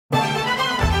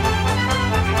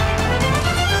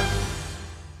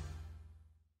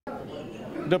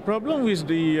The problem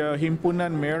with the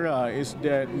Himpunan Merah is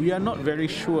that we are not very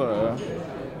sure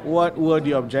what were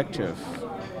the objectives.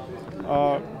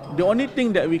 The only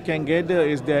thing that we can gather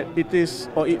is that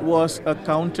it was a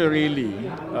counter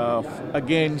rally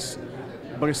against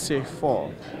Bersih 4.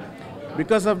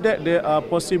 Because of that, there are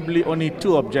possibly only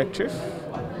two objectives.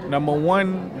 Number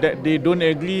one, that they don't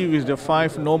agree with the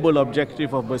 5 noble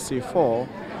objectives of Bersih 4,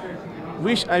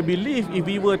 which I believe if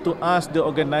we were to ask the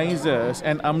organizers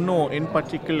and UMNO in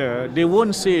particular, they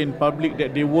won't say in public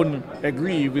that they won't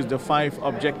agree with the 5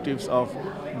 objectives of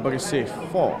Bersih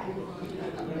 4.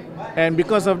 And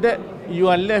because of that, you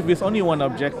are left with only one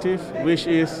objective, which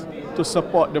is to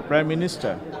support the Prime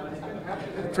Minister.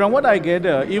 From what I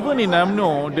gather, even in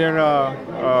UMNO, there are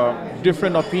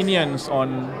different opinions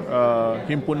on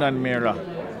Himpunan Merah.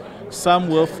 Some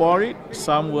were for it,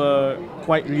 some were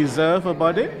quite reserved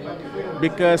about it,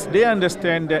 because they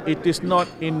understand that it is not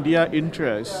in their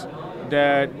interest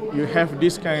that you have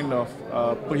this kind of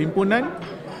perhimpunan,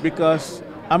 because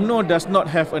UMNO does not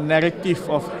have a narrative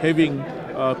of having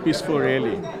a peaceful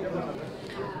rally.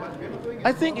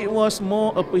 I think it was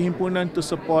more a perhimpunan to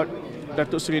support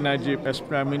Datuk Seri Najib as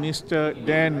Prime Minister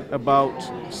than about,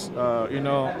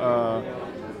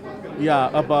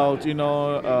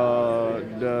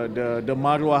 the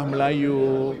Marwah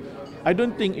Melayu. I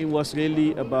don't think it was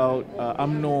really about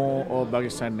UMNO or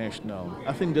Barisan Nasional.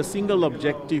 I think the single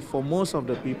objective for most of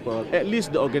the people, at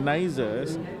least the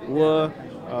organizers, were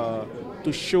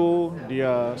to show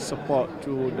their support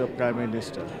to the Prime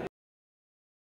Minister.